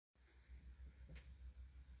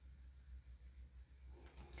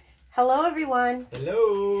Hello, everyone.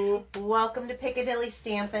 Hello. Welcome to Piccadilly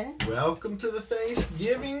Stampin'. Welcome to the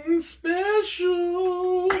Thanksgiving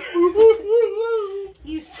special.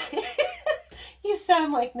 You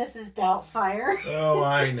sound like Mrs. Doubtfire. Oh,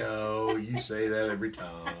 I know. You say that every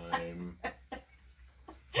time.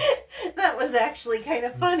 That was actually kind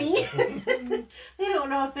of funny. I don't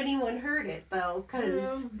know if anyone heard it, though,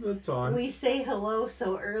 because that's on. we say hello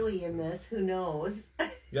so early in this. Who knows?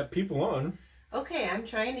 Got people on. Okay, I'm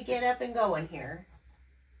trying to get up and going here.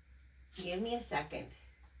 Give me a second.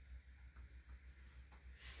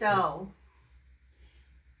 So,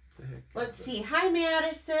 let's see. Hi,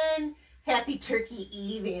 Madison. Happy Turkey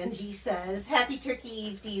Eve, Angie says. Happy Turkey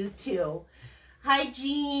Eve to you, too. Hi,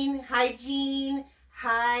 Jean. Hi, Jean.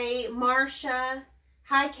 Hi, Marcia.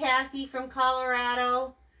 Hi, Kathy from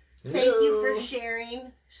Colorado. Hello. Thank you for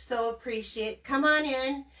sharing. So appreciate. Come on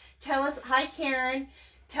in. Tell us. Hi, Karen.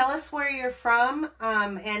 Tell us where you're from.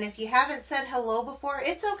 And if you haven't said hello before,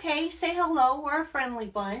 it's okay. Say hello. We're a friendly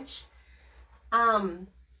bunch.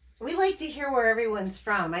 We like to hear where everyone's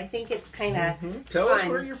from. I think it's kind of Tell us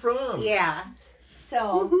where you're from. Yeah.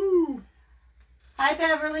 So, Woohoo. Hi,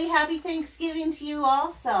 Beverly. Happy Thanksgiving to you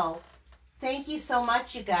also. Thank you so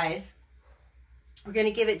much, you guys. We're going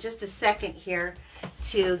to give it just a second here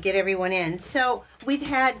to get everyone in. So, we've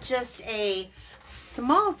had just a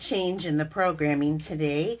small change in the programming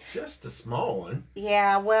today. Just a small one.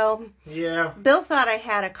 Yeah, well, yeah. Bill thought I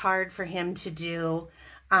had a card for him to do.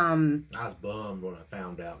 I was bummed when I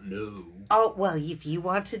found out. No. Oh, well, if you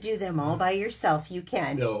want to do them all by yourself, you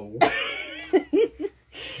can. No.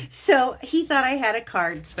 So he thought I had a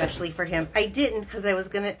card especially for him. I didn't because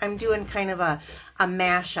I'm doing kind of a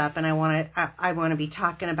mashup, and I want to be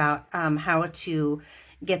talking about how to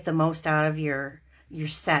get the most out of your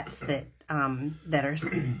sets that are.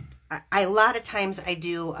 A lot of times I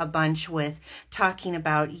do a bunch with talking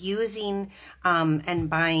about using and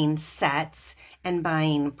buying sets and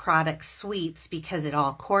buying product suites because it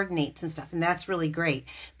all coordinates and stuff, and that's really great.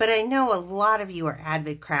 But I know a lot of you are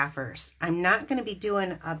avid crafters. I'm not going to be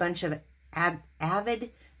doing a bunch of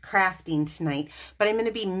avid crafting tonight, but I'm going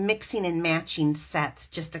to be mixing and matching sets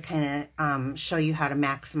just to kind of show you how to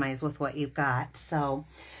maximize with what you've got. So,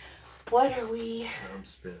 what are we? I'm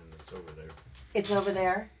spinning. It's over there. It's over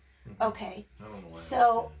there? Okay. I don't know why.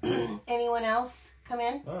 So, anyone else come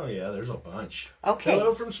in? Oh, yeah, there's a bunch. Okay.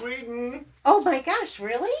 Hello from Sweden. Oh my gosh,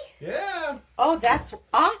 really? Yeah. Oh, that's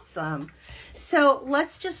awesome. So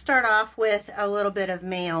let's just start off with a little bit of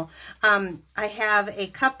mail. I have a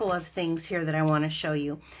couple of things here that I want to show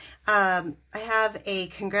you. I have a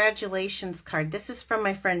congratulations card. This is from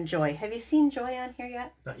my friend Joy. Have you seen Joy on here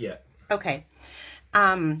yet? Not yet. Okay.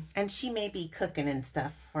 And she may be cooking and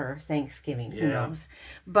stuff for Thanksgiving, who knows.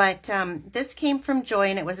 But this came from Joy,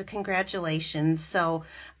 and it was a congratulations. So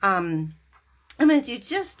I'm going to do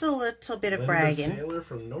just a little bit of bragging. Sailor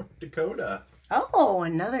from North Dakota. Oh,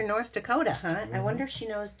 another North Dakota, huh? I wonder if she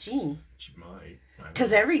knows Jean. She might.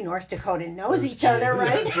 Because every North Dakota knows each other,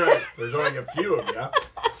 right? That's right. There's only a few of you. A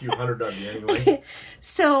few hundred of you anyway.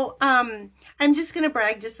 So, I'm just going to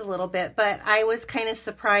brag just a little bit, but I was kind of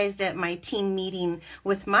surprised at my team meeting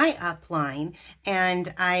with my upline,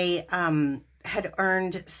 and I had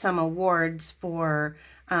earned some awards for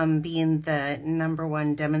being the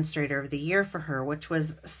 #1 demonstrator of the year for her, which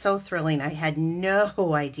was so thrilling. I had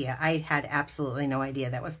no idea. I had absolutely no idea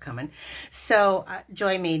that was coming. So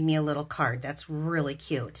Joy made me a little card. That's really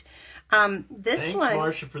cute. Thanks,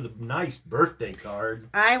 Marcia, for the nice birthday card.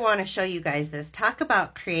 I want to show you guys this. Talk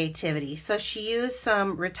about creativity. So she used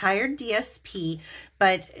some retired DSP,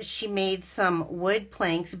 but she made some wood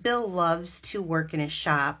planks. Bill loves to work in his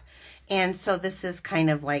shop. And so this is kind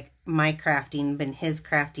of like my crafting and his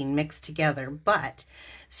crafting mixed together. But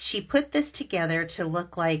she put this together to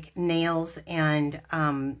look like nails and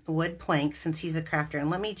wood planks since he's a crafter. And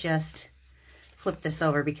let me just flip this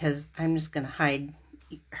over because I'm just going to hide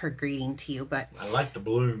her greeting to you. But I like the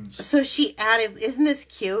balloons. So she added, isn't this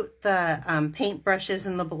cute? The paint brushes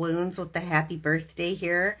and the balloons with the happy birthday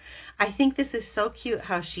here. I think this is so cute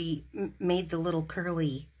how she made the little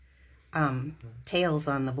curly tails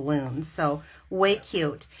on the balloons. So way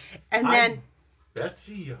cute. And then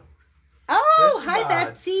Betsy. Oh, hi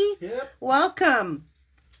Betsy. Yep. Welcome.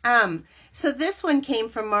 So this one came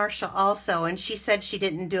from Marsha also, and she said she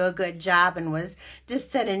didn't do a good job and was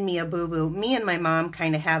just sending me a boo-boo. Me and my mom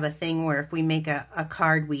kind of have a thing where if we make a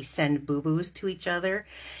card, we send boo-boos to each other.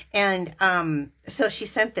 And so she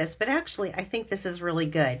sent this, but actually I think this is really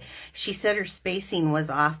good. She said her spacing was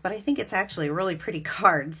off, but I think it's actually a really pretty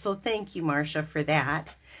card. So thank you, Marsha, for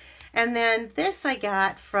that. And then this I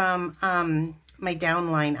got from my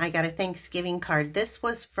downline, I got a Thanksgiving card. This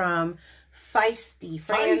was from Feisty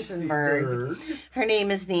Franzenberg. Her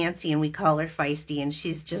name is Nancy, and we call her Feisty, and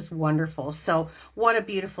she's just wonderful. So what a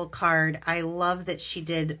beautiful card. I love that she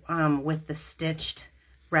did with the stitched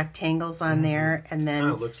rectangles on there, and then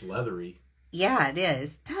it looks leathery. Yeah, it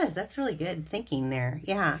is. It does. That's really good thinking there.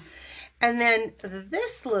 Yeah. And then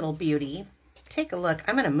this little beauty, take a look.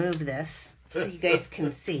 I'm going to move this so you guys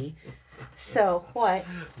can see. So, what?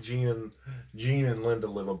 Jean and Linda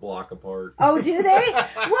live a block apart. Oh, do they? Well,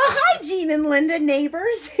 hi, Jean and Linda,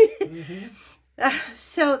 neighbors.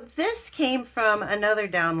 So this came from another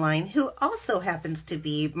downline who also happens to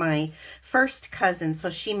be my first cousin. So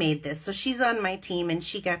she made this. So she's on my team, and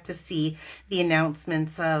she got to see the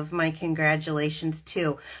announcements of my congratulations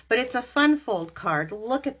too. But it's a fun fold card.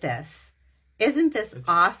 Look at this. Isn't this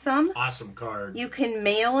awesome? Awesome card. You can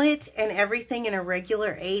mail it and everything in a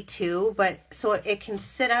regular A2, but so it can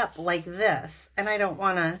sit up like this. And I don't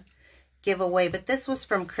want to give away, but this was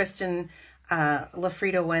from Kristen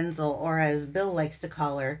Lafrida Wenzel, or as Bill likes to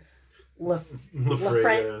call her, Lafrenzo.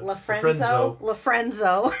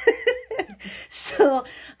 So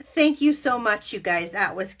thank you so much, you guys.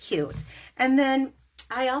 That was cute. And then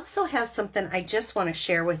I also have something I just want to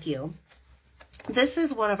share with you. This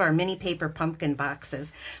is one of our mini paper pumpkin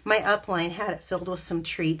boxes. My upline had it filled with some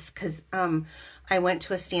treats because I went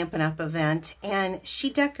to a Stampin' Up event, and she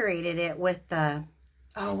decorated it with the,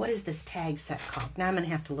 oh, what is this tag set called? Now I'm going to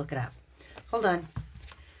have to look it up. Hold on.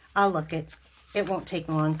 I'll look it. It won't take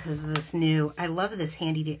long because of this new, I love this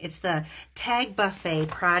handy, it's the Tag Buffet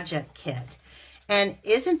Project Kit. And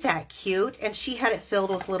isn't that cute? And she had it filled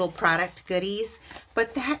with little product goodies.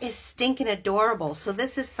 But that is stinking adorable. So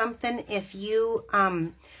this is something, if you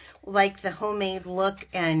like the homemade look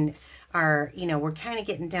and are, you know, we're kind of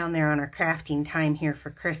getting down there on our crafting time here for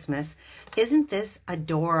Christmas. Isn't this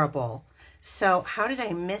adorable? So how did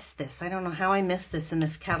I miss this? I don't know how I missed this in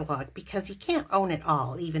this catalog, because you can't own it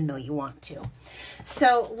all, even though you want to.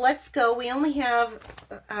 So let's go. We only have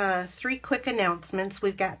 3 quick announcements.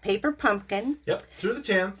 We've got Paper Pumpkin. Yep, through the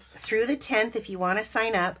 10th. Through the 10th, if you want to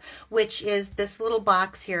sign up, which is this little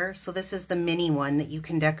box here. So this is the mini one that you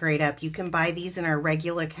can decorate up. You can buy these in our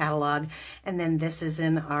regular catalog, and then this is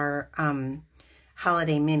in our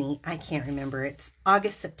holiday mini. I can't remember. It's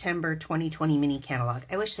August, September 2020 mini catalog.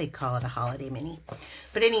 I wish they'd call it a holiday mini.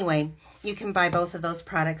 But anyway, you can buy both of those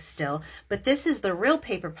products still. But this is the real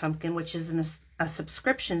Paper Pumpkin, which is in a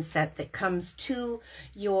subscription set that comes to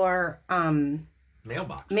your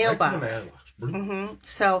mailbox.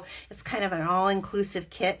 So it's kind of an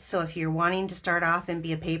all-inclusive kit. So if you're wanting to start off and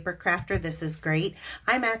be a paper crafter, this is great.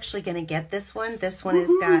 I'm actually going to get this one. This one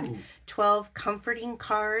has got 12 comforting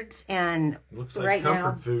cards, and looks like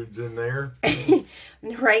comfort food's in there.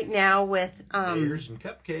 Right now with beers and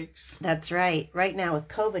cupcakes. That's right. Right now with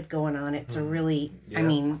COVID going on, it's a really, I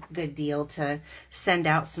mean, good deal to send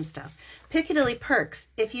out some stuff. Piccadilly Perks.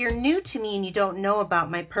 If you're new to me and you don't know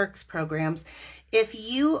about my perks programs, if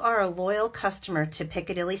you are a loyal customer to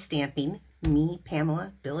Piccadilly Stamping, me,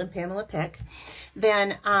 Pamela, Bill and Pamela Pick,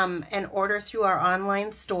 then and order through our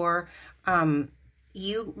online store,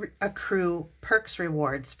 you accrue perks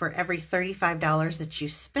rewards for every $35 that you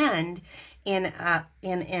spend in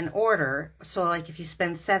an order. So like if you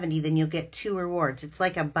spend $70, then you'll get 2 rewards. It's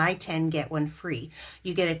like a buy 10 get 1 free.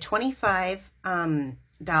 You get a $25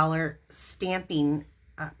 stamping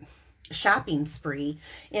shopping spree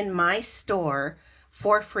in my store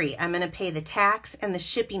for free. I'm going to pay the tax and the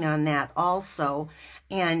shipping on that also.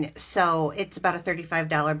 And so it's about a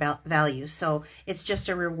 $35 value. So it's just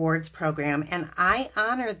a rewards program. And I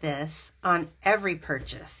honor this on every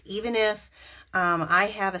purchase. Even if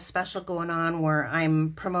I have a special going on where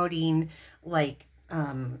I'm promoting, like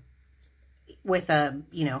with a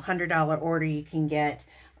 $100 order, you can get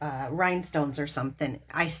rhinestones or something.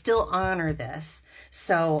 I still honor this.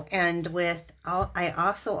 So, and I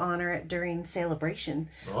also honor it during celebration.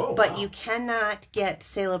 Oh, but wow. You cannot get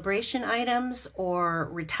celebration items or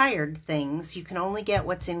retired things. You can only get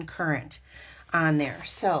what's in current on there.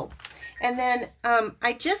 So, and then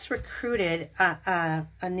I just recruited a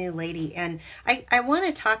new lady, and I want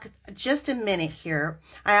to talk just a minute here.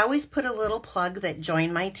 I always put a little plug that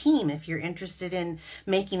join my team if you're interested in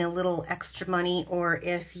making a little extra money, or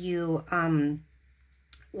if you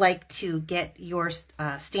like to get your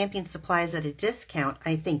stamping supplies at a discount.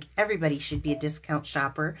 I think everybody should be a discount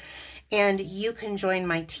shopper, and you can join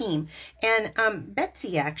my team. And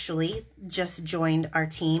Betsy actually just joined our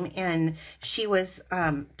team, and she was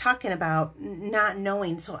talking about not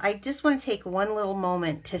knowing. So I just want to take one little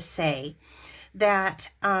moment to say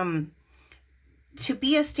that to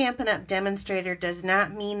be a Stampin' Up! Demonstrator does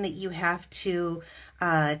not mean that you have to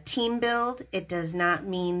team build. It does not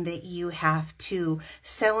mean that you have to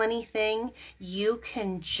sell anything. You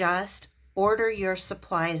can just order your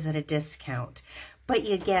supplies at a discount. But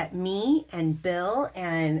you get me and Bill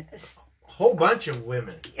and whole bunch of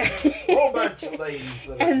women, whole bunch of ladies,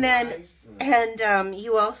 and then nice. And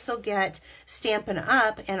you also get Stampin'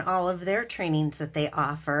 Up! And all of their trainings that they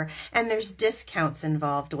offer, and there's discounts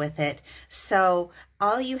involved with it. So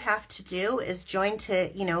all you have to do is join to,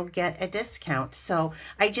 you know, get a discount. So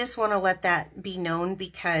I just want to let that be known,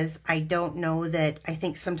 because I don't know that, I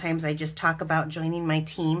think sometimes I just talk about joining my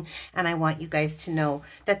team, and I want you guys to know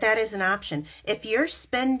that that is an option. If you're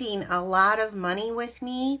spending a lot of money with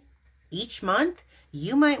me each month,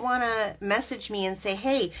 you might want to message me and say,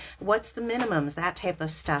 hey, what's the minimums, that type of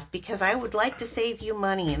stuff, because I would like to save you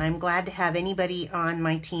money, and I'm glad to have anybody on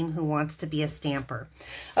my team who wants to be a stamper.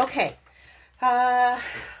 Okay,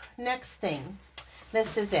 next thing,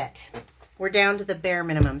 this is it. We're down to the bare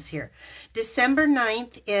minimums here. December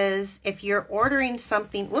 9th is, if you're ordering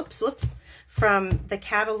something, whoops, from the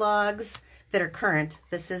catalogs that are current.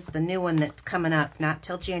 This is the new one that's coming up, not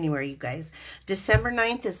till January, you guys. December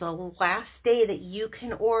 9th is the last day that you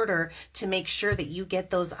can order to make sure that you get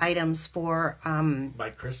those items for... by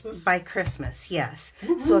Christmas? By Christmas, yes.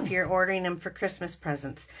 So if you're ordering them for Christmas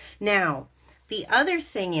presents. Now, the other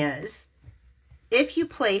thing is, if you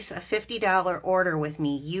place a $50 order with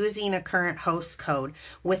me using a current host code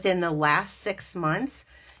within the last 6 months,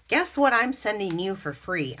 guess what I'm sending you for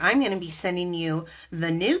free? I'm going to be sending you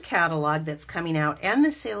the new catalog that's coming out and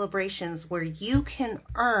the celebrations, where you can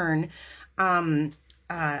earn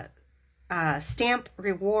stamp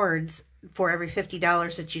rewards for every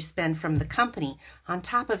 $50 that you spend from the company on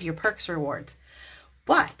top of your perks rewards.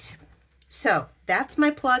 But, so that's my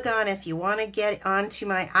plug on if you want to get onto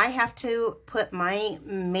my, I have to put my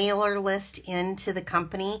mailer list into the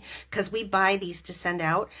company because we buy these to send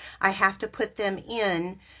out. I have to put them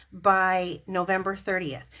in by November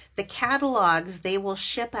 30th. The catalogs, they will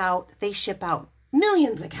ship out, they ship out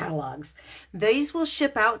millions of catalogs. These will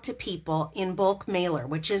ship out to people in bulk mailer,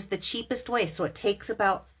 which is the cheapest way. So it takes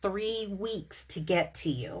about 3 weeks to get to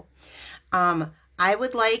you. I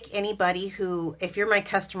would like anybody who, if you're my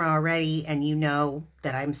customer already and you know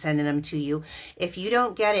that I'm sending them to you, if you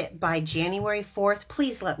don't get it by January 4th,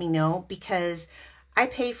 please let me know, because I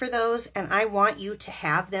pay for those and I want you to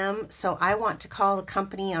have them. So I want to call the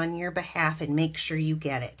company on your behalf and make sure you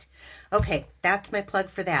get it. Okay, that's my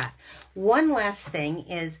plug for that. One last thing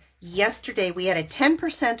is, yesterday we had a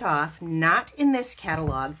 10% off, not in this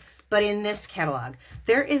catalog, but in this catalog.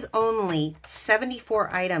 There is only 74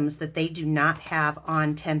 items that they do not have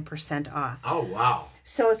on 10% off. Oh, wow.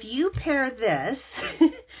 So if you pair this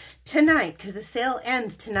tonight, because the sale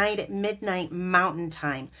ends tonight at midnight Mountain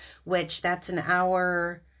Time, which that's an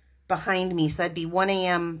hour behind me, so that'd be 1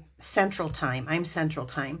 a.m. Central Time. I'm Central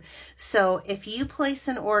Time. So if you place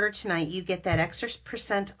an order tonight, you get that extra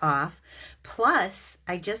 % off. Plus,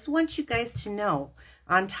 I just want you guys to know,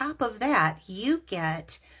 on top of that, you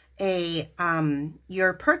get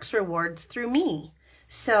your perks rewards through me.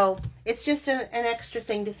 So it's just an extra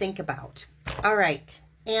thing to think about. All right.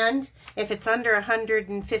 And if it's under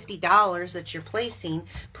 $150 that you're placing,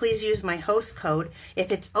 please use my host code.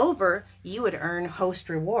 If it's over, you would earn host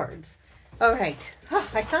rewards. All right. Oh,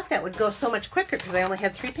 I thought that would go so much quicker because I only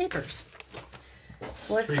had 3 papers.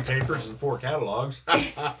 3 papers and 4 catalogs.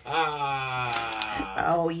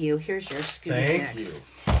 Oh, here's your scoop. Thank you.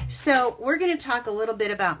 So we're going to talk a little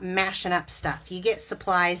bit about mashing up stuff. You get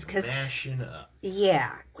supplies because... Mashing up.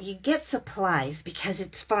 Yeah, you get supplies because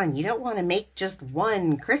it's fun. You don't want to make just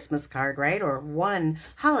one Christmas card, right? Or one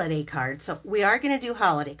holiday card. So we are going to do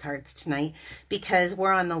holiday cards tonight because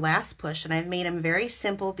we're on the last push. And I've made them very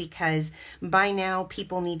simple because by now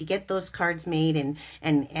people need to get those cards made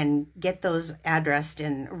and get those addressed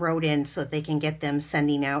and wrote in so that they can get them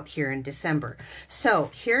sending out here in December. So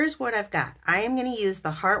here's what I've got. I am going to use the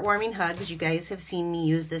Heartwarming Hugs. You guys have seen me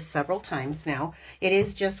use this several times now. It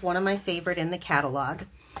is just one of my favorite in the catalog.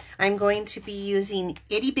 I'm going to be using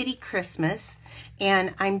Itty Bitty Christmas,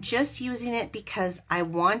 and I'm just using it because I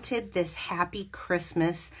wanted this Happy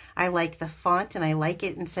Christmas. I like the font, and I like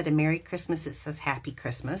it instead of Merry Christmas, it says Happy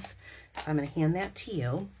Christmas. So I'm going to hand that to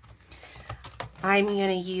you. I'm going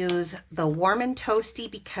to use the Warm and Toasty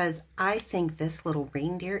because I think this little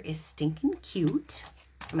reindeer is stinking cute.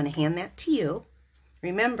 I'm going to hand that to you.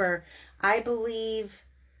 Remember, I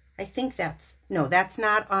think that's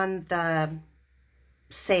not on the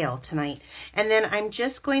sale tonight. And then I'm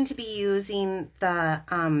just going to be using the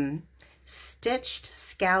stitched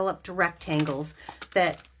scalloped rectangles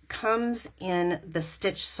that comes in the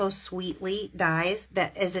Stitch So Sweetly dies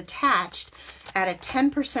that is attached at a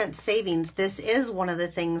 10% savings. This is one of the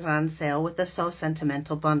things on sale with the So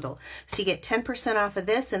Sentimental bundle. So you get 10% off of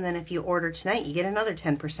this, and then if you order tonight, you get another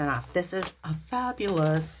 10% off. This is a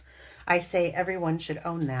fabulous, I say everyone should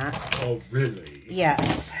own that. Oh, really?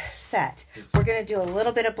 Yes, set. We're going to do a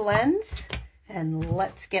little bit of blends, and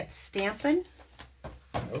let's get stamping.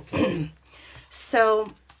 Okay.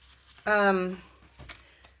 So,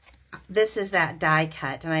 this is that die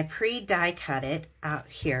cut, and I pre-die cut it out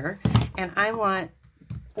here, and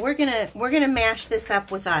we're gonna mash this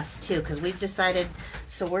up with us too, because we've decided,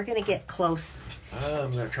 so we're gonna get close.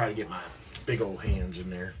 I'm gonna try to get my big old hands in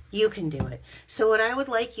there. You can do it. So what I would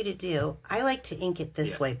like you to do, I like to ink it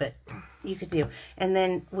this way, but you could do, and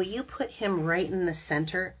then will you put him right in the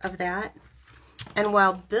center of that? And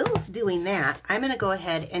while Bill's doing that, I'm going to go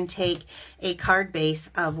ahead and take a card base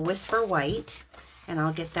of Whisper White, and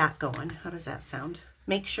I'll get that going. How does that sound?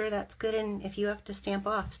 Make sure that's good, and if you have to stamp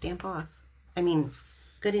off, stamp off. I mean,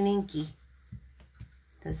 good and inky.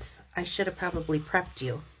 Because I should have probably prepped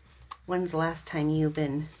you. When's the last time you've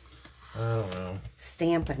been I don't know.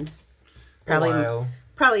 Stamping?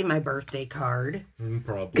 Probably my birthday card.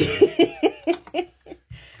 Probably.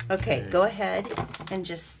 Okay, go ahead and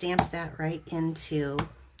just stamp that right into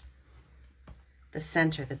the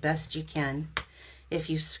center the best you can. If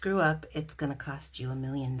you screw up, it's going to cost you $1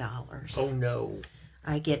 million. Oh, no.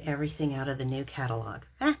 I get everything out of the new catalog.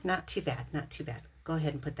 Not too bad, not too bad. Go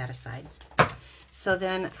ahead and put that aside. So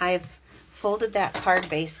then I've folded that card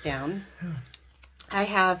base down. I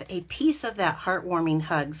have a piece of that Heartwarming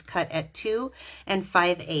Hugs cut at 2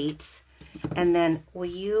 5/8. And then will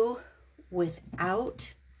you,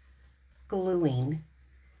 without gluing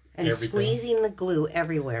and everything? Squeezing the glue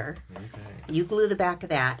everywhere. Okay. You glue the back of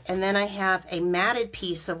that. And then I have a matted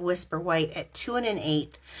piece of Whisper White at 2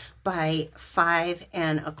 1/8 by 5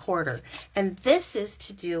 1/4. And this is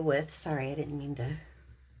to do with, sorry, I didn't mean to.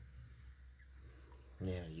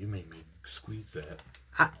 Yeah, you made me squeeze that.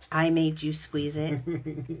 I made you squeeze it.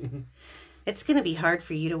 It's going to be hard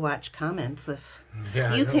for you to watch comments if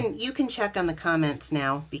you can check on the comments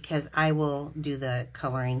now, because I will do the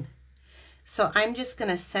coloring. So I'm just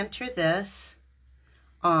going to center this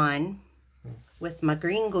on with my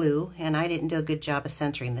green glue, and I didn't do a good job of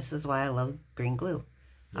centering. This is why I love green glue.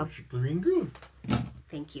 There's your green glue.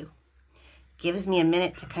 Thank you. Gives me a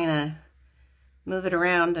minute to kind of move it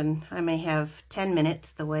around, and I may have 10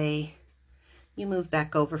 minutes the way you move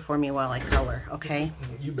back over for me while I color, okay?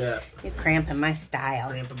 You bet. You're cramping my style.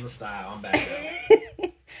 Cramping the style. I'm back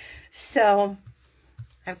out. So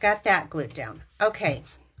I've got that glued down. Okay.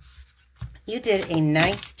 You did a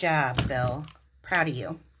nice job, Bill. Proud of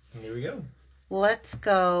you. Here we go. Let's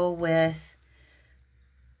go with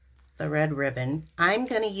the red ribbon. I'm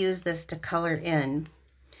going to use this to color in.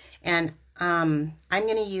 And I'm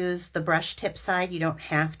going to use the brush tip side. You don't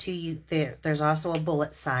have to. There's also a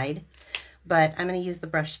bullet side. But I'm going to use the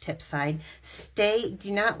brush tip side.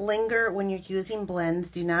 Do not linger when you're using blends.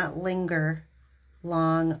 Do not linger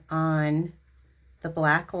long on the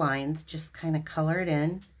black lines. Just kind of color it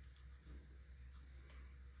in.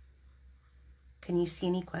 Can you see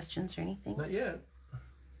any questions or anything? Not yet.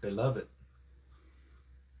 They love it.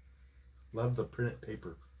 Love the print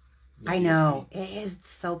paper. I know. It is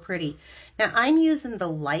so pretty. Now, I'm using the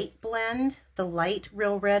light blend, the light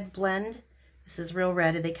Real Red blend. This is Real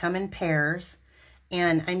Red. They come in pairs.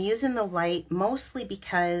 And I'm using the light mostly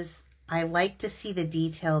because I like to see the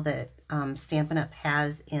detail that Stampin' Up!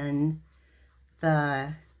 Has in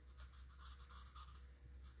the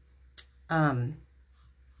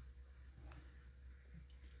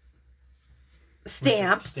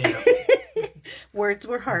stamp. Words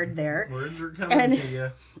were hard there. Words are coming to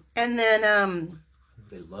you. And then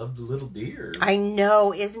they love the little deer. I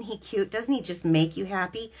know. Isn't he cute? Doesn't he just make you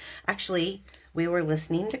happy? Actually, we were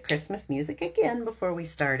listening to Christmas music again before we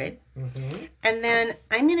started. Mm-hmm. And then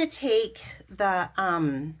I'm going to take the,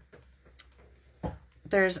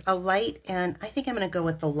 there's a light, and I think I'm going to go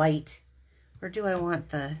with the light. Or do I want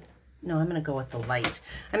the, no, I'm going to go with the light.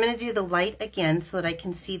 I'm going to do the light again so that I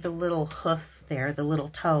can see the little hoof there, the little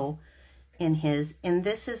toe in his. And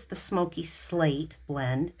this is the Smoky Slate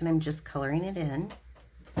blend, and I'm just coloring it in.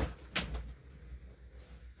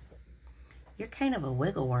 You're kind of a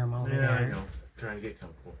wiggle worm over there. Yeah, I know. Trying to get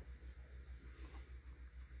comfortable.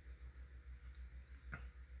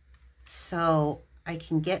 So I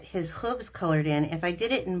can get his hooves colored in. If I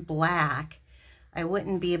did it in black, I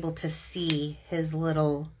wouldn't be able to see his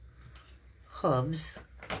little hooves.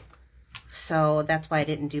 So that's why I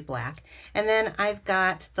didn't do black. And then I've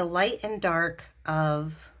got the light and dark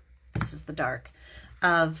of, this is the dark,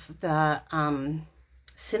 of the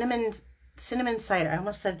cinnamon cider. I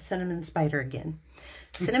almost said cinnamon spider again.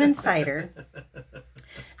 Cinnamon cider.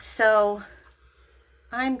 So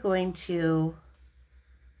I'm going to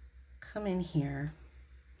come in here.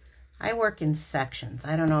 I work in sections.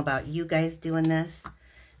 I don't know about you guys doing this.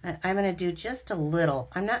 I'm going to do just a little.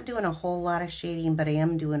 I'm not doing a whole lot of shading, but I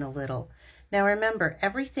am doing a little. Now remember,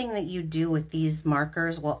 everything that you do with these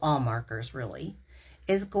markers, well, all markers really,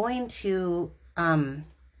 is going to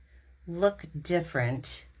look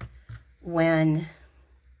different when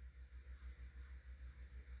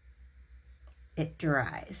it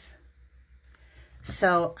dries.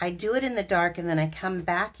 So I do it in the dark, and then I come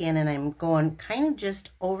back in and I'm going kind of just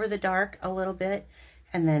over the dark a little bit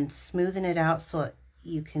and then smoothing it out so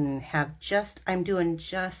you can have just, I'm doing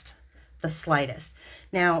just the slightest.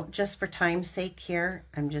 Now, just for time's sake here,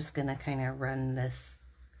 I'm just going to kind of run this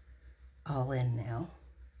all in now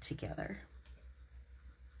together.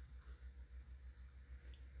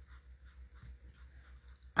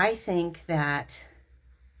 I think that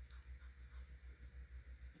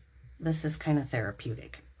this is kind of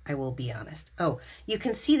therapeutic. I will be honest. Oh, you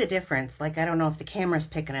can see the difference. Like, I don't know if the camera's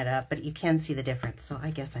picking it up, but you can see the difference. So I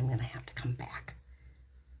guess I'm going to have to come back,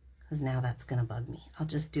 because now that's going to bug me. I'll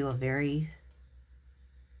just do a very...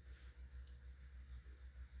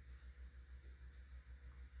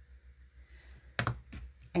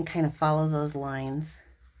 and kind of follow those lines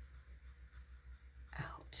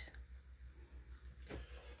out.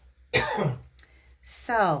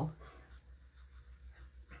 So,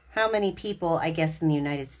 how many people, I guess in the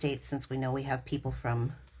United States, since we know we have people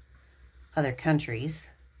from other countries,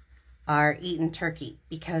 are eating turkey?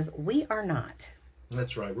 Because we are not.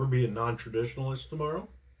 That's right. We're being non-traditionalists tomorrow.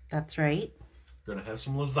 That's right. We're going to have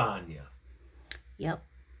some lasagna. Yep.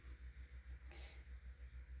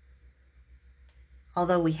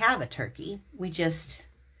 Although we have a turkey, we just...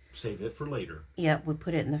 save it for later. Yep, we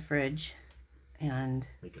put it in the fridge and...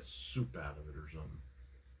 make a soup out of it or something.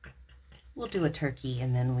 We'll do a turkey,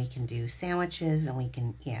 and then we can do sandwiches, and we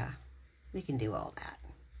can, yeah, we can do all that.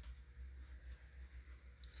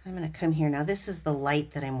 So I'm going to come here. Now, this is the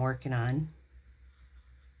light that I'm working on.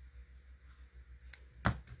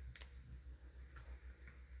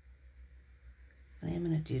 And I'm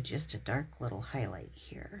going to do just a dark little highlight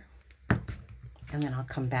here. And then I'll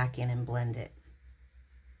come back in and blend it.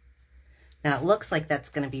 Now, it looks like that's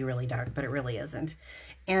going to be really dark, but it really isn't.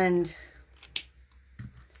 And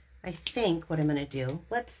I think what I'm going to do,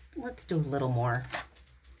 let's do a little more.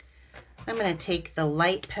 I'm going to take the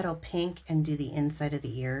light petal pink and do the inside of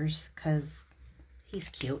the ears, because he's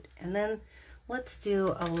cute. And then let's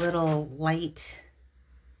do a little light,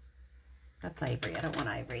 that's ivory, I don't want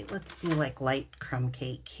ivory. Let's do like light crumb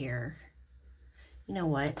cake here. You know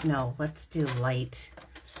what? No, let's do light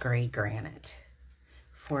gray granite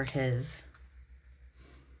for his...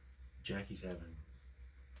 Jackie's having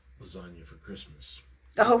lasagna for Christmas.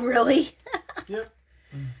 Oh, really? Yep.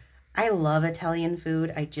 I love Italian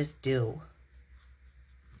food. I just do.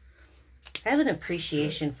 I have an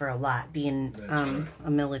appreciation for a lot, being a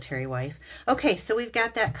military wife. Okay, so we've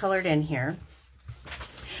got that colored in here.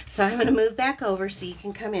 So I'm going to move back over so you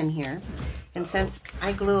can come in here. And since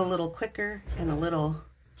I glue a little quicker and a little...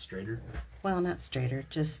 straighter? Well, not straighter,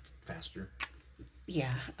 just... faster?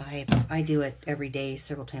 Yeah, I do it every day,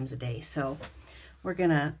 several times a day. So we're going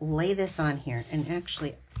to lay this on here. And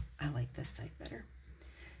actually, I like this side better.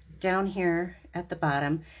 Down here at the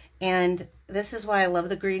bottom. And this is why I love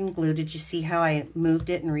the green glue. Did you see how I moved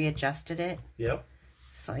it and readjusted it? Yep.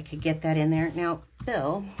 So I could get that in there. Now,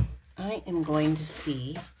 Bill, I am going to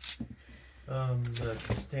see... the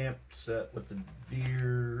stamp set with the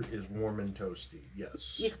deer is warm and toasty.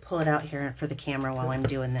 Yes. You can pull it out here for the camera while I'm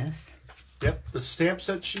doing this. Yep. The stamp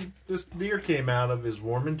set this deer came out of is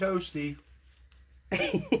warm and toasty.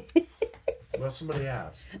 Well, somebody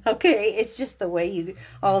asked. Okay, it's just the way you,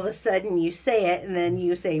 all of a sudden you say it, and then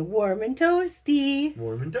you say warm and toasty.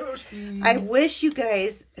 Warm and toasty. I wish you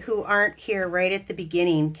guys who aren't here right at the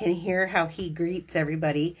beginning can hear how he greets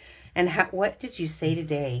everybody. And how, what did you say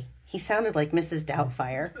today? He sounded like Mrs.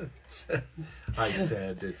 Doubtfire. I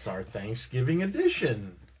said it's our Thanksgiving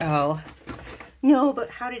edition. Oh. No, but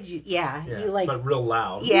how did you, yeah you like. But real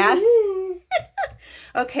loud. Yeah.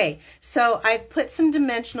 Okay, so I've put some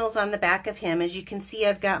dimensionals on the back of him. As you can see,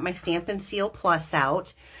 I've got my Stampin' Seal Plus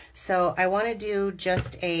out. So I want to do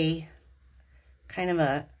just a kind of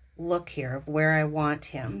a look here of where I want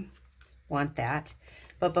him. Want that.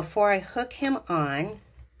 But before I hook him on,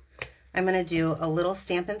 I'm going to do a little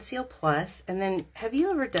Stampin' Seal Plus. And then, have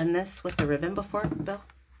you ever done this with the ribbon before, Bill?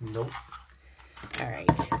 Nope. All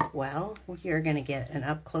right, well, you're going to get an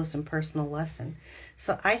up close and personal lesson.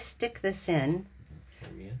 So I stick this in. Are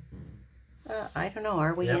we in? I don't know.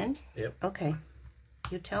 Are we in? Yep. Okay.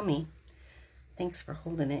 You tell me. Thanks for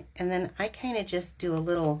holding it. And then I kind of just do a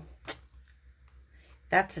little,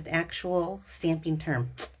 that's an actual stamping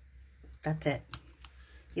term. That's it.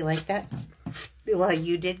 You like that? Well,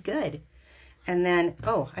 you did good. And then,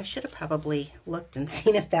 oh, I should have probably looked and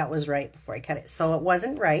seen if that was right before I cut it. So it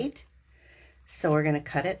wasn't right. So we're going to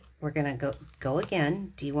cut it. We're going to go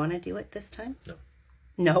again. Do you want to do it this time? No.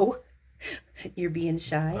 No? You're being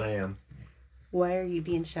shy? I am. Why are you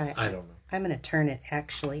being shy? I don't know. I'm going to turn it,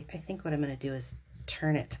 actually. I think what I'm going to do is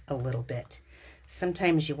turn it a little bit.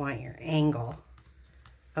 Sometimes you want your angle.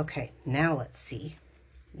 Okay, now let's see.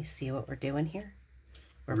 You see what we're doing here?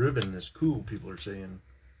 The ribbon is cool, people are saying.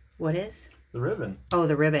 What is? The ribbon. Oh,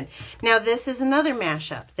 the ribbon. Now, this is another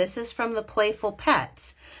mashup. This is from the Playful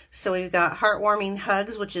Pets. So we've got Heartwarming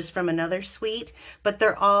Hugs, which is from another suite, but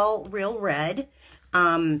they're all real red.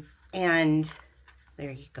 And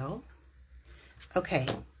there you go. Okay,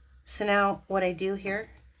 so now what I do here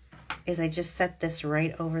is I just set this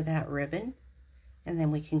right over that ribbon, and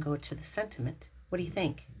then we can go to the sentiment. What do you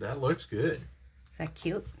think? That looks good. Is that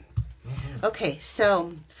cute? Mm-hmm. Okay,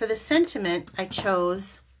 so for the sentiment, I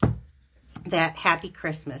chose that Happy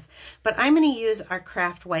Christmas, but I'm going to use our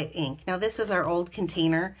craft white ink. Now this is our old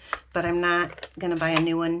container, but I'm not going to buy a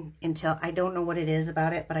new one until, I don't know what it is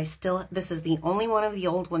about it, but this is the only one of the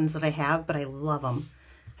old ones that I have, but I love them.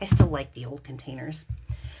 I still like the old containers.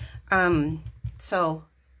 So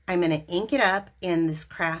I'm going to ink it up in this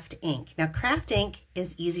craft ink. Now craft ink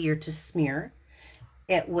is easier to smear.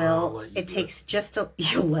 It will, it takes just a,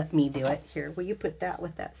 you'll let me do it. Here, will you put that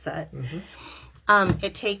with that set? Mm-hmm.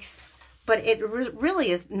 It takes, but it really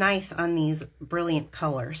is nice on these brilliant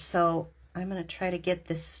colors. So I'm going to try to get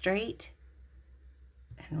this straight.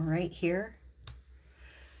 And right here.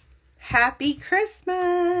 Happy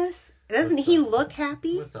Christmas! Doesn't he look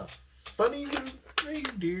happy? With a funny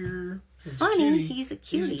reindeer. Funny, he's a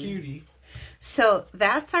cutie. He's a cutie. So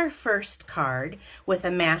that's our first card with a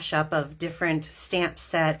mashup of different stamp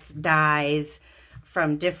sets, dies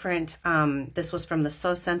from different, this was from the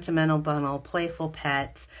So Sentimental Bundle, Playful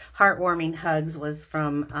Pets. Heartwarming Hugs was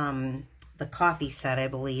from the coffee set, I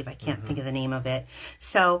believe. I can't think of the name of it.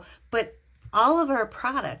 So, but all of our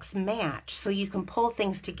products match, so you can pull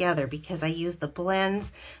things together because I use the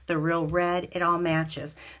blends, the real red, it all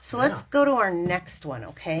matches. So let's go to our next one,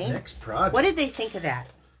 okay? Next project. What did they think of that?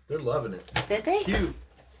 They're loving it. Did they? Cute.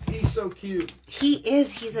 He's so cute. He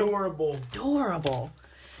is. He's adorable. Adorable.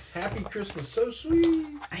 Happy Christmas. So sweet.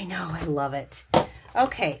 I know. I love it.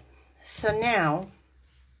 Okay. So now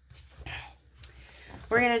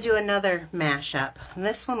we're going to do another mashup. And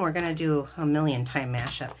this one we're going to do a million-time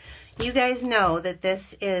mashup. You guys know that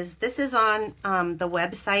this is on the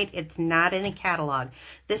website. It's not in a catalog.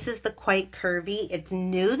 This is the Quite Curvy. It's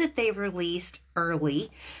new that they released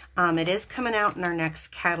early. It is coming out in our next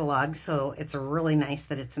catalog, so it's really nice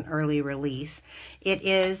that it's an early release. It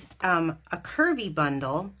is a curvy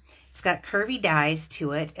bundle. It's got curvy dies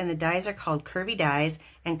to it, and the dies are called Curvy Dies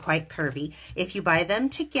and Quite Curvy. If you buy them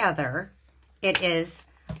together, it is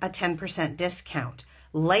a 10% discount.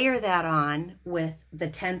 Layer that on with the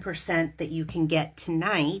 10% that you can get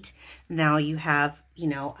tonight. Now you have, you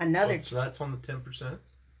know, another. So that's on the 10%?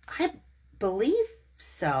 I believe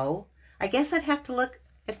so. I guess I'd have to look.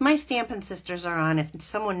 If my Stampin' Sisters are on, if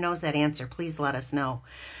someone knows that answer, please let us know.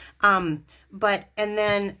 And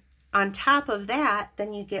then on top of that,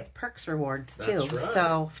 then you get perks rewards too. That's right.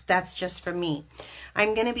 So that's just for me.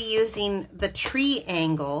 I'm going to be using the tree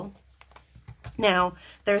angle. Now,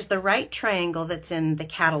 there's the right triangle that's in the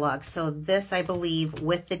catalog. So this, I believe,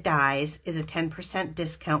 with the dies is a 10%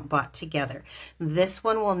 discount bought together. This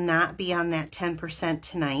one will not be on that 10%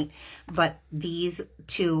 tonight, but these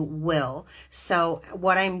two will. So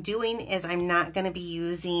what I'm doing is I'm not going to be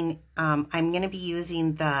using, I'm going to be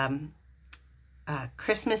using the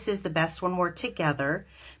Christmas is the best when we're together,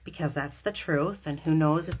 because that's the truth, and who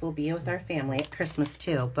knows if we'll be with our family at Christmas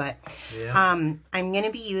too. But yeah. I'm going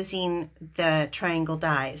to be using the triangle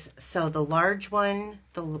dies. So the large one,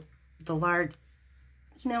 the large,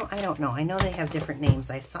 you know, I don't know. I know they have different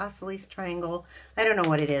names. Isosceles triangle. I don't know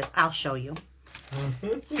what it is. I'll show you.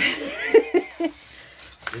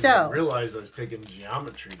 So I realized I was taking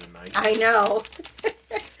geometry tonight. I know.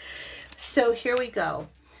 So here we go.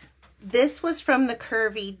 This was from the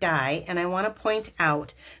curvy die, and I want to point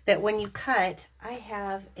out that when you cut, I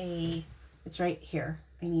have it's right here.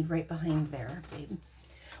 I need right behind there, babe.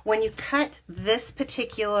 When you cut this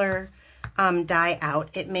particular die out,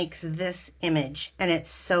 it makes this image, and it's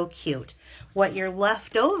so cute. What you're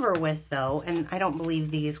left over with, though, and I don't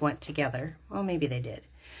believe these went together. Well, maybe they did.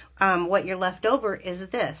 What you're left over is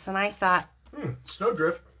this, and I thought...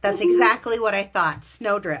 snowdrift. That's exactly what I thought,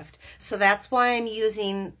 snowdrift. So that's why I'm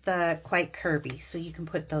using the Quite Curvy, so you can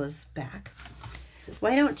put those back.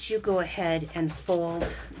 Why don't you go ahead and fold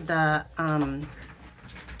the...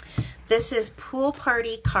 This is Pool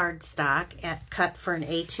Party cardstock cut for an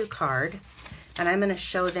A2 card, and I'm going to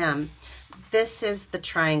show them. This is the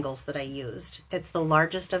triangles that I used. It's the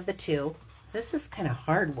largest of the two. This is kind of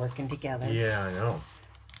hard working together. Yeah, I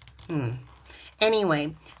know.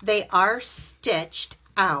 Anyway, they are stitched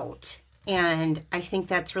out, and I think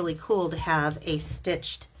that's really cool to have a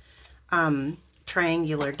stitched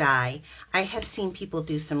triangular die. I have seen people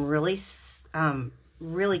do some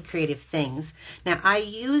really creative things. Now, I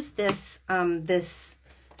used this this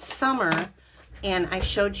summer, and I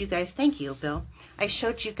showed you guys, thank you, Bill. I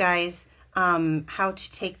showed you guys how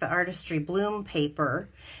to take the Artistry Bloom paper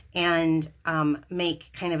and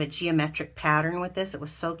make kind of a geometric pattern with this. It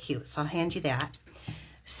was so cute, so I'll hand you that.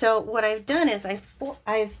 So what I've done is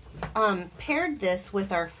I've paired this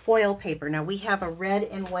with our foil paper. Now, we have a red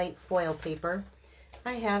and white foil paper.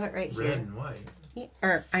 I have it right here. Red and white.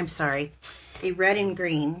 Or, I'm sorry, a red and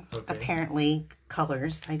green, okay. Apparently,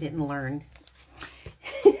 colors. I didn't learn.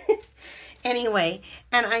 Anyway,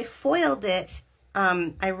 and I foiled it.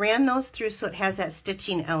 I ran those through so it has that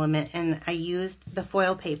stitching element, and I used the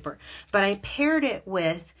foil paper. But I paired it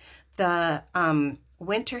with the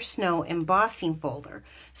Winter Snow embossing folder.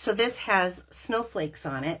 So this has snowflakes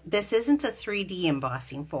on it. This isn't a 3D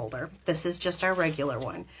embossing folder. This is just our regular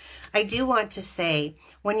one. I do want to say,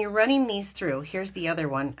 when you're running these through, here's the other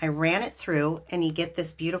one. I ran it through, and you get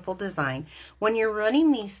this beautiful design. When you're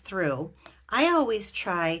running these through, I always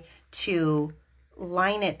try to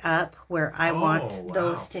line it up where I want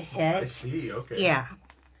those to hit. I see, okay. Yeah.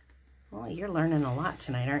 Well, you're learning a lot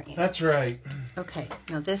tonight, aren't you? That's right. Okay,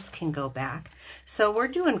 now this can go back. So we're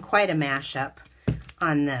doing quite a mashup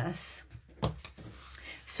on this.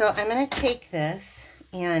 So I'm going to take this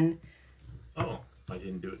and... Oh, I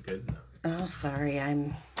didn't do it good enough. Oh, sorry,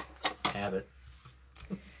 I'm... Habit.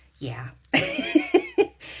 Yeah.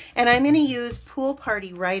 And I'm going to use Pool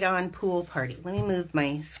Party Right On Pool Party. Let me move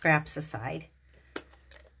my scraps aside.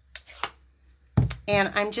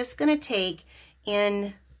 And I'm just going to take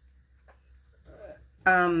in...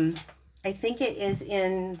 I think it is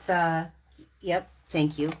in the, yep,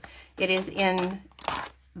 thank you. It is in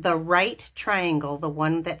the right triangle, the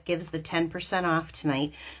one that gives the 10% off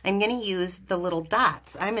tonight. I'm going to use the little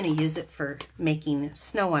dots. I'm going to use it for making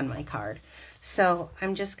snow on my card. So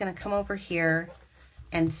I'm just going to come over here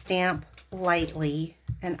and stamp lightly,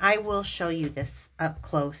 and I will show you this up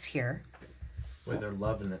close here. Boy, they're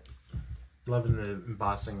loving it. Loving the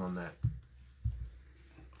embossing on that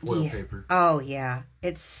foil paper. Oh, yeah.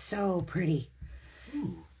 It's so pretty.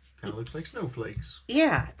 Ooh, kind of looks like snowflakes.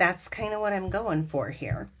 Yeah, that's kind of what I'm going for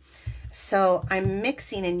here. So I'm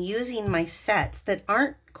mixing and using my sets that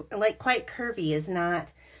aren't, like, Quite Curvy is not,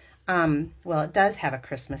 well, it does have a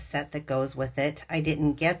Christmas set that goes with it. I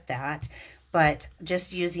didn't get that, but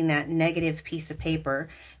just using that negative piece of paper,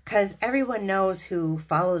 because everyone knows who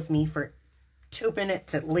follows me for 2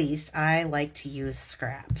 minutes at least, I like to use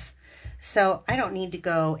scraps. So I don't need to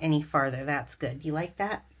go any farther. That's good. You like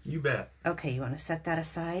that? You bet. Okay, you want to set that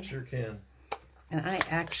aside? Sure can. And I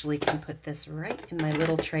actually can put this right in my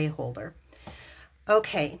little tray holder.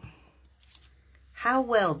 Okay. How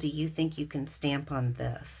well do you think you can stamp on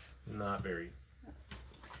this? Not very.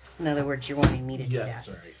 In other words, you're wanting me to do that. That's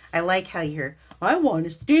all right. I like how you're, I want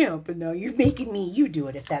to stamp, and now you're making me, you do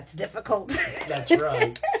it if that's difficult. That's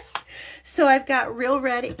right. So I've got Real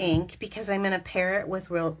Red ink because I'm going to pair it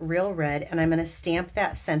with Real Red, and I'm going to stamp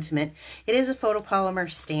that sentiment. It is a photopolymer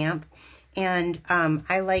stamp, and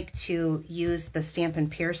I like to use the Stampin'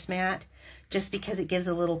 Pierce mat just because it gives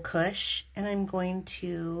a little cush. And I'm going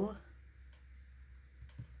to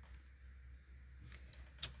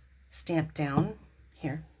stamp down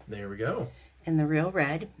here. There we go. In the Real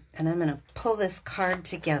Red, and I'm going to pull this card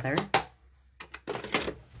together.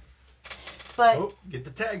 But oh, get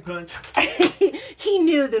the tag punch. He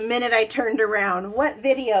knew the minute I turned around. What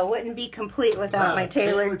video wouldn't be complete without my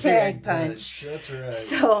tailored tag punch? That's right.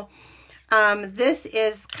 So this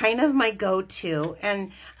is kind of my go-to,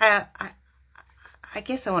 and I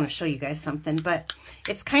guess I want to show you guys something, but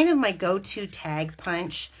it's kind of my go-to tag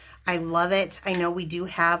punch. I love it. I know we do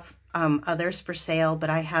have others for sale, but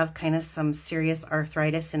I have kind of some serious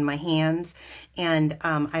arthritis in my hands, and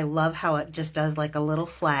I love how it just does like a little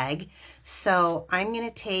flag. So I'm going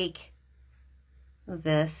to take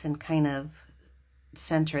this and kind of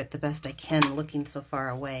center it the best I can looking so far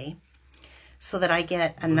away, so that I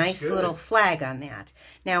get a nice little flag on that.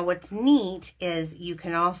 Now what's neat is you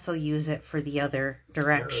can also use it for the other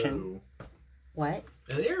direction. Arrow. What?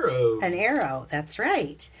 An arrow. An arrow, that's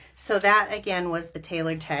right. So that again was the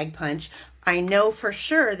tailored tag punch. I know for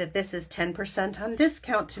sure that this is 10% on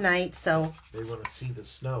discount tonight, so... They want to see the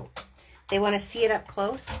snow. They want to see it up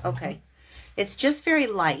close? Okay. It's just very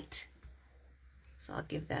light. So I'll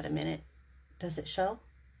give that a minute. Does it show?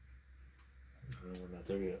 No, we're not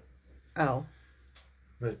there yet. Oh.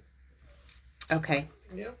 But, okay.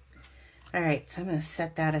 Yep. All right, so I'm going to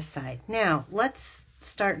set that aside. Now, let's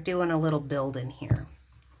start doing a little building here.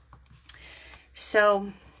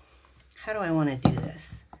 So, how do I want to do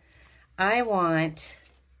this? I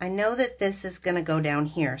know that this is going to go down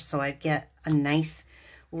here, so I get a nice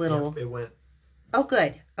little... Yep, it went. Oh,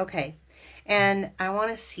 good. Okay. And I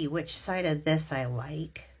want to see which side of this I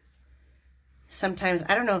like. Sometimes,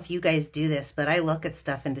 I don't know if you guys do this, but I look at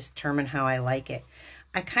stuff and determine how I like it.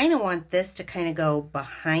 I kind of want this to kind of go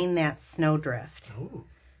behind that snowdrift. Oh.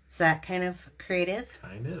 Is that kind of creative?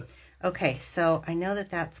 Kind of. Okay, so I know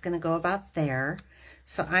that that's going to go about there.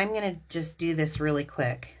 So I'm going to just do this really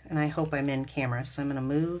quick, and I hope I'm in camera. So I'm going to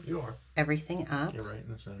move everything up. You're right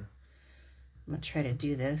in the center. I'm going to try to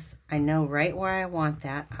do this. I know right where I want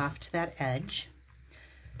that, off to that edge.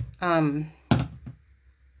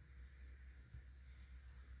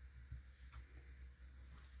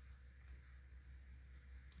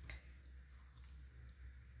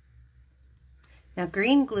 Now,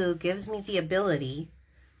 green glue gives me the ability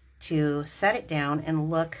to set it down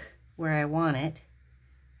and look where I want it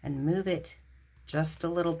and move it just a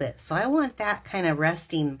little bit. So I want that kind of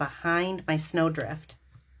resting behind my snowdrift.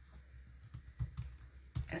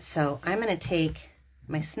 So I'm going to take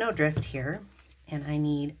my snowdrift here, and I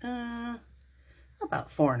need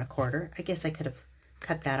about 4 1/4. I guess I could have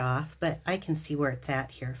cut that off, but I can see where it's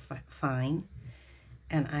at here fine.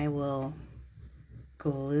 And I will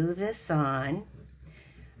glue this on.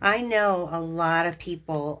 I know a lot of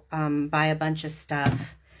people buy a bunch of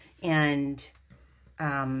stuff and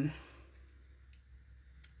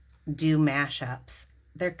do mashups.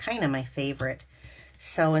 They're kind of my favorite.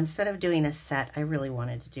 So instead of doing a set, I really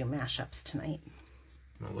wanted to do mashups tonight.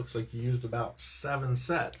 Well, it looks like you used about 7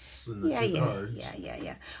 sets in the 2 cards.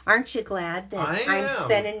 Yeah. Aren't you glad that I'm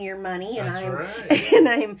spending your money and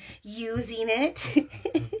I'm using it?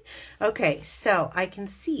 Okay, so I can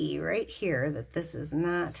see right here that this is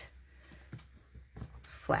not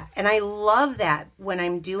flat. And I love that when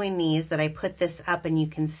I'm doing these that I put this up and you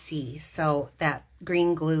can see. So that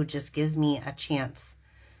green glue just gives me a chance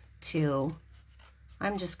to...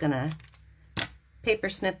 I'm just going to paper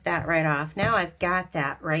snip that right off. Now I've got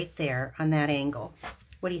that right there on that angle.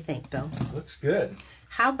 What do you think, Bill? Looks good.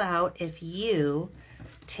 How about if you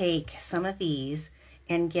take some of these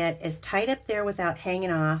and get as tight up there without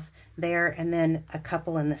hanging off there, and then a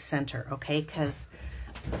couple in the center, okay? Because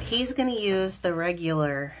he's going to use the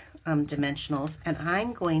regular dimensionals, and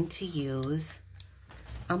I'm going to use...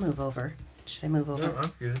 I'll move over. Should I move over? No,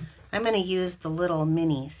 I'm good. I'm going to use the little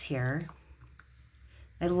minis here.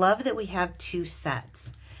 I love that we have 2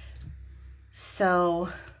 sets. So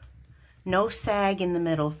no sag in the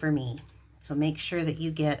middle for me. So make sure that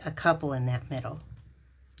you get a couple in that middle.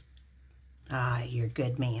 Ah, you're a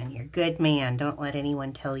good man. You're a good man. Don't let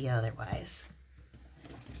anyone tell you otherwise.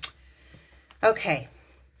 Okay,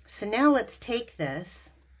 so now let's take this.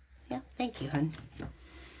 Yeah, thank you, hon.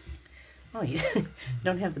 Oh, you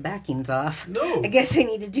don't have the backings off. No. I guess I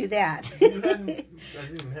need to do that. I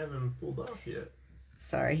didn't have them pulled off yet.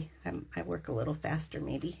 Sorry, I work a little faster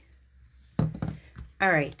maybe. All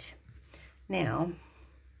right, now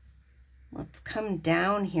let's come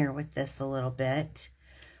down here with this a little bit,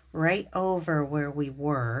 right over where we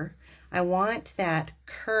were. I want that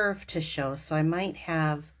curve to show, so I might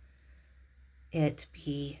have it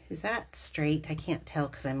be, is that straight? I can't tell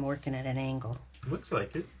because I'm working at an angle. Looks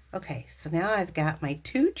like it. Okay, so now I've got my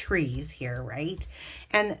 2 trees here, right?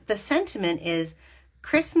 And the sentiment is,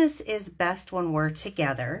 Christmas is best when we're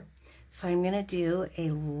together. So I'm going to do a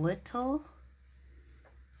little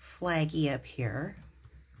flaggy up here.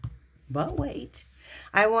 But wait,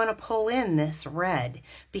 I want to pull in this red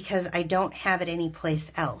because I don't have it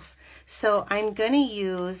anyplace else. So I'm going to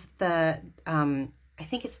use the, I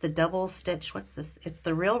think it's the double stitch. What's this? It's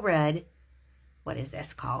the Real Red. What is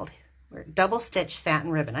this called? Double stitch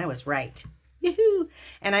satin ribbon. I was right. Yoo-hoo!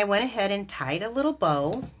 And I went ahead and tied a little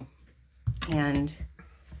bow. And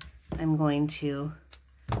I'm going to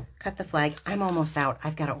cut the flag. I'm almost out.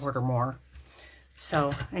 I've got to order more.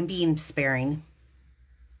 So I'm being sparing.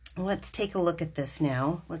 let's take a look at this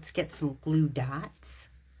now. Let's get some glue dots.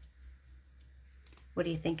 What are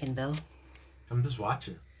you thinking, Bill? I'm just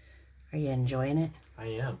watching. Are you enjoying it? I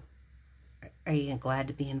am. Are you glad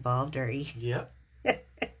to be involved, or are you? Yep.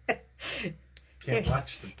 Can't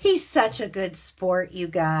watch them. He's such a good sport, you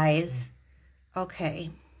guys. Okay,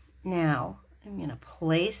 now I'm going to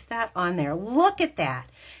place that on there. Look at that.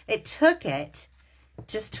 It took it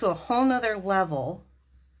just to a whole nother level,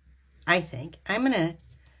 I think. I'm going to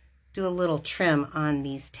do a little trim on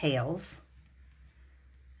these tails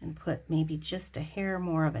and put maybe just a hair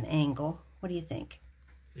more of an angle. What do you think?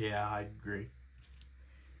 Yeah, I agree.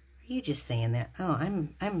 Are you just saying that? Oh,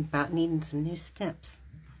 I'm about needing some new snips.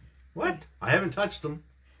 What? I haven't touched them.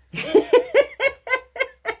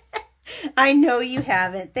 I know you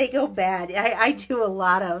haven't. They go bad. I do a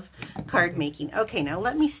lot of card making. Okay, now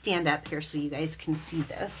let me stand up here so you guys can see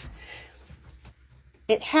this.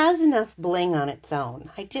 It has enough bling on its own.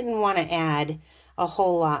 I didn't want to add a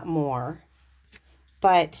whole lot more.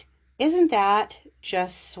 But isn't that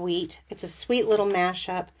just sweet? It's a sweet little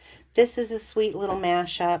mashup. This is a sweet little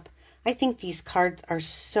mashup. I think these cards are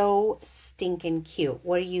so stinking cute.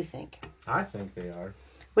 What do you think? I think they are.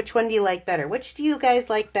 Which one do you like better? Which do you guys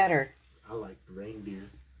like better? I like the reindeer.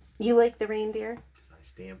 You like the reindeer? Because I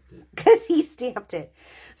stamped it. Because he stamped it.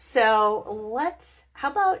 So how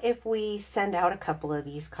about if we send out a couple of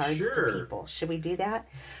these cards to people? Should we do that?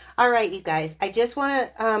 All right, you guys. I just want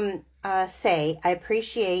to say I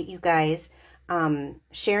appreciate you guys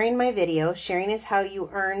sharing my video. Sharing is how you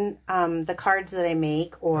earn the cards that I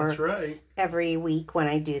make, or that's right, every week when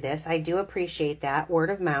I do this. I do appreciate that. Word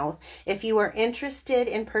of mouth. If you are interested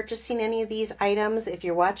in purchasing any of these items, if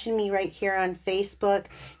you're watching me right here on Facebook,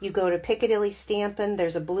 you go to Piccadilly Stampin'.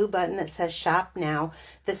 There's a blue button that says shop now.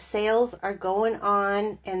 The sales are going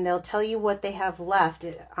on and they'll tell you what they have left.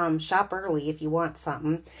 Shop early if you want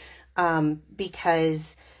something,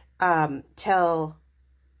 because till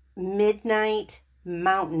midnight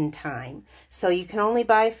Mountain Time. So you can only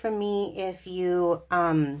buy from me if you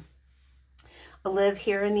live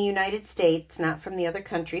here in the United States, not from the other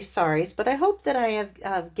countries. Sorry, but I hope that I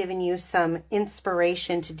have given you some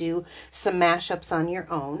inspiration to do some mashups on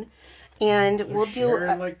your own. And we'll do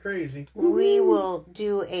like crazy. We will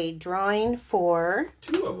do a drawing for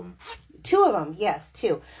two of them. Two of them, yes,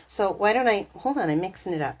 two. So why don't I hold on? I'm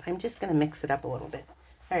mixing it up. I'm just going to mix it up a little bit.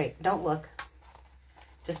 All right, don't look.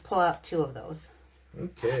 Just pull out two of those.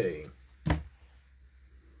 Okay.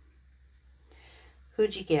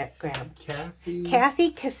 Who'd you grab? Kathy.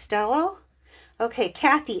 Kathy Costello? Okay,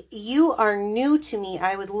 Kathy, you are new to me.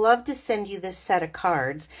 I would love to send you this set of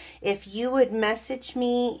cards. If you would message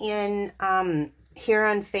me in here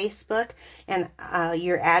on Facebook and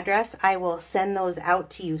your address, I will send those out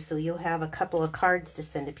to you so you'll have a couple of cards to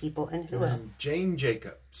send to people. And who else? Jane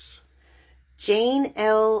Jacobs. Jane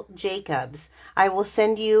L. Jacobs. I will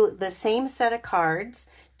send you the same set of cards.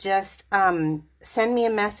 Just send me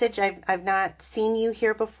a message. I've not seen you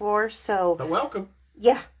here before, so... But welcome.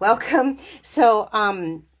 Yeah, welcome. So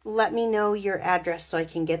let me know your address so I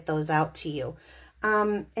can get those out to you.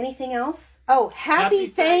 Anything else? Oh, happy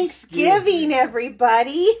Thanksgiving,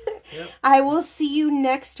 everybody. Yep. I will see you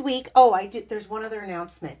next week. Oh, there's one other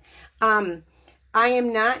announcement. I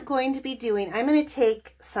am not going to be I'm going to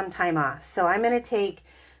take some time off. So I'm going to take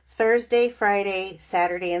Thursday, Friday,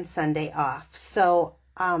 Saturday, and Sunday off. So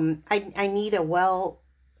I need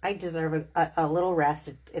I deserve a little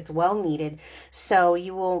rest. It's well needed. So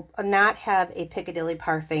you will not have a Piccadilly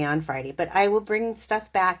parfait on Friday, but I will bring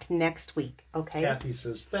stuff back next week. Okay. Kathy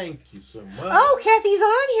says thank you so much. Oh, Kathy's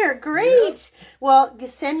on here. Great. Yep. Well,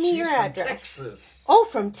 send me your address. From Texas. Oh,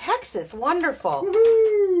 from Texas. Wonderful.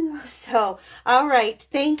 Woo-hoo. So, all right.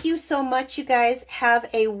 Thank you so much, you guys. Have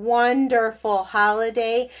a wonderful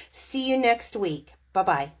holiday. See you next week.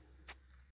 Bye-bye.